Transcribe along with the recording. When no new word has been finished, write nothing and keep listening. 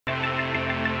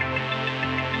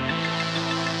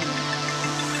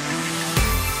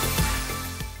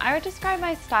I would describe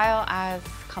my style as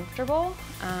comfortable.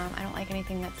 I don't like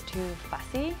anything that's too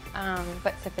fussy,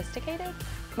 but sophisticated.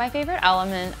 My favorite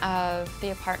element of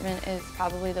the apartment is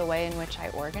probably the way in which I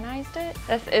organized it.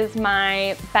 This is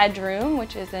my bedroom,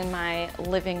 which is in my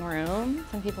living room.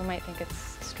 Some people might think it's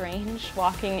strange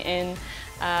walking in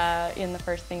the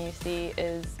first thing you see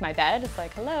is my bed. It's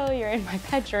like, hello, you're in my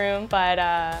bedroom, but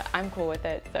I'm cool with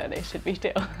it, so they should be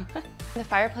too. The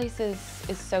fireplace is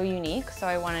so unique, so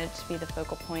I wanted it to be the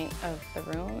focal point of the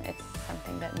room. It's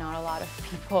something that not a lot of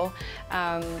people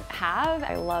have.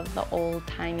 I love the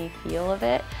old-timey feel of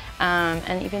it,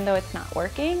 and even though it's not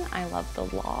working, I love the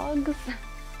logs.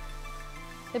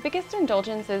 The biggest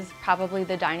indulgence is probably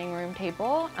the dining room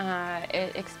table.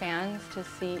 It expands to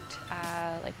seat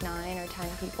like 9 or 10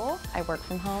 people. I work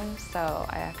from home, so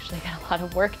I actually get a lot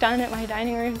of work done at my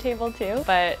dining room table too.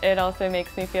 But it also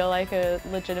makes me feel like a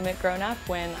legitimate grown-up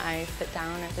when I sit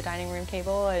down at the dining room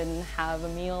table and have a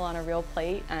meal on a real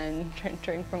plate and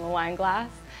drink from a wine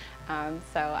glass.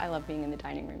 So I love being in the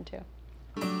dining room too.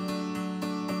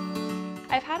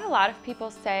 I've had a lot of people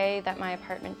say that my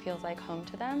apartment feels like home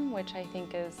to them, which I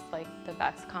think is like the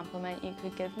best compliment you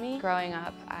could give me. Growing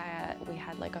up, we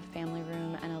had like a family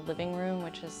room and a living room,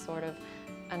 which is sort of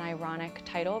an ironic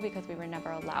title because we were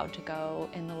never allowed to go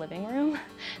in the living room.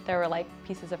 There were like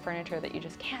pieces of furniture that you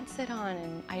just can't sit on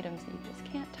and items that you just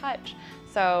can't touch.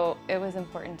 So it was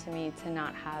important to me to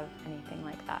not have anything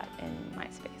like that in my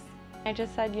space. I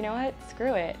just said, you know what,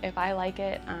 screw it. If I like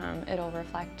it, it'll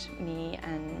reflect me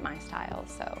and my style,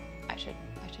 so I should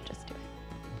just do it.